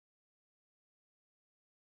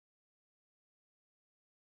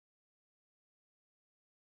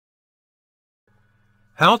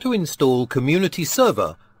How to install Community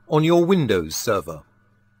Server on your Windows server.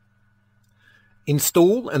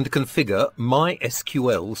 Install and configure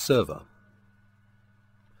MySQL Server.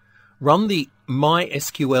 Run the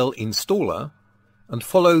MySQL installer and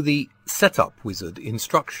follow the Setup Wizard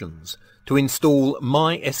instructions to install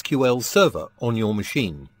MySQL Server on your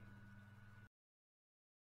machine.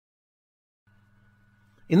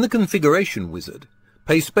 In the Configuration Wizard,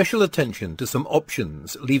 pay special attention to some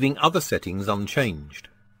options, leaving other settings unchanged.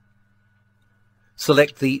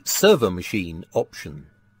 Select the Server Machine option.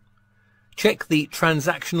 Check the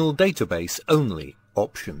Transactional Database Only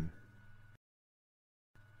option.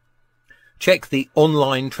 Check the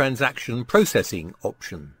Online Transaction Processing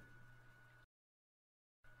option.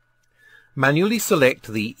 Manually select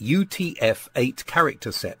the UTF-8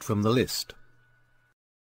 character set from the list.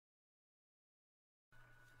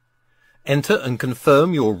 Enter and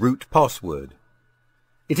confirm your root password.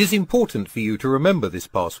 It is important for you to remember this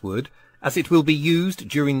password as it will be used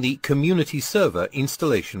during the Community Server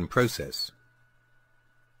installation process.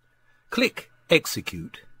 Click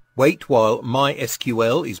Execute. Wait while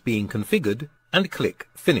MySQL is being configured and click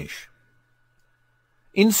Finish.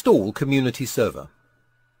 Install Community Server.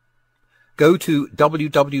 Go to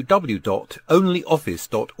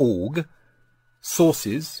www.onlyoffice.org,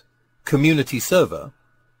 Sources, Community Server,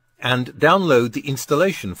 and download the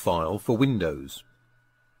installation file for Windows.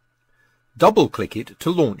 Double-click it to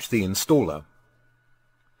launch the installer.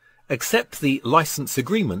 Accept the license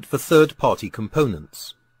agreement for third-party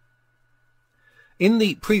components. In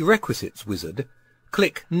the Prerequisites wizard,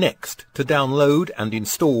 click Next to download and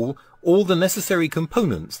install all the necessary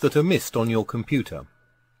components that are missed on your computer.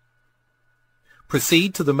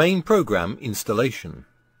 Proceed to the main program installation.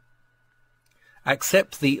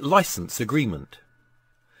 Accept the license agreement.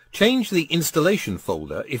 Change the installation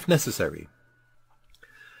folder if necessary.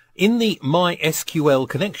 In the MySQL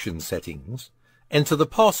connection settings, enter the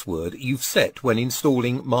password you've set when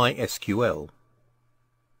installing MySQL.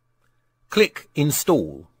 Click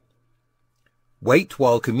Install. Wait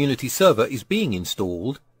while Community Server is being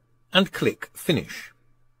installed and click Finish.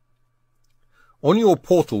 On your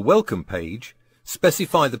portal welcome page,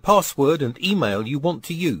 specify the password and email you want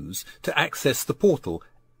to use to access the portal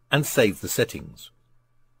and save the settings.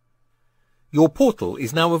 Your portal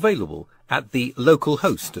is now available at the local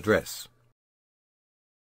host address.